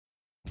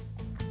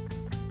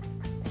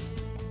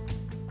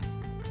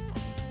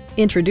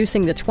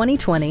Introducing the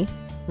 2020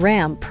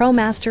 Ram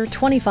ProMaster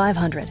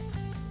 2500.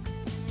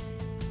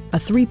 A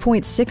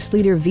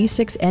 3.6-liter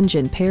V6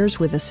 engine pairs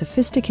with a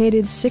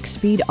sophisticated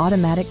 6-speed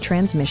automatic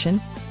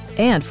transmission,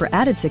 and for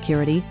added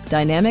security,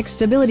 dynamic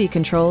stability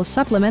control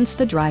supplements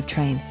the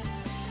drivetrain.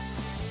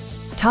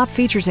 Top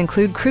features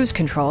include cruise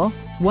control,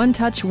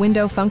 one-touch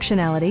window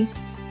functionality,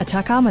 a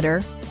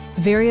tachometer,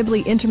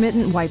 variably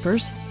intermittent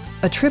wipers,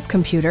 a trip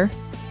computer,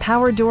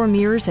 power door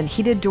mirrors and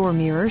heated door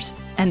mirrors,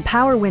 and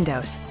power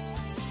windows.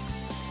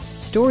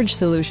 Storage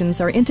solutions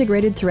are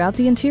integrated throughout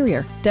the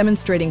interior,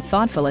 demonstrating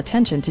thoughtful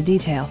attention to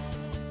detail.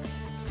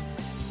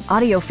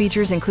 Audio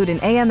features include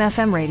an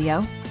AM/FM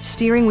radio,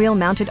 steering wheel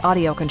mounted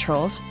audio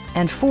controls,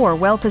 and 4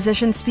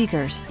 well-positioned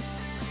speakers.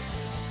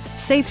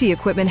 Safety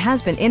equipment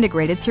has been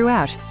integrated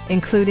throughout,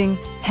 including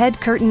head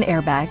curtain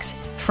airbags,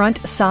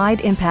 front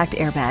side impact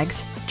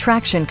airbags,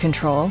 traction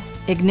control,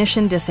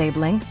 ignition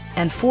disabling,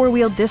 and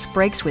 4-wheel disc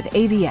brakes with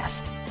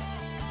ABS.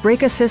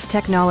 Brake Assist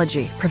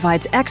technology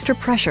provides extra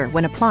pressure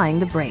when applying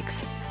the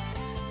brakes.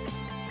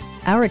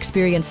 Our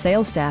experienced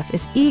sales staff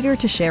is eager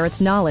to share its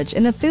knowledge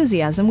and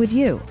enthusiasm with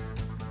you.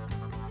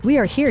 We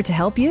are here to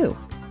help you.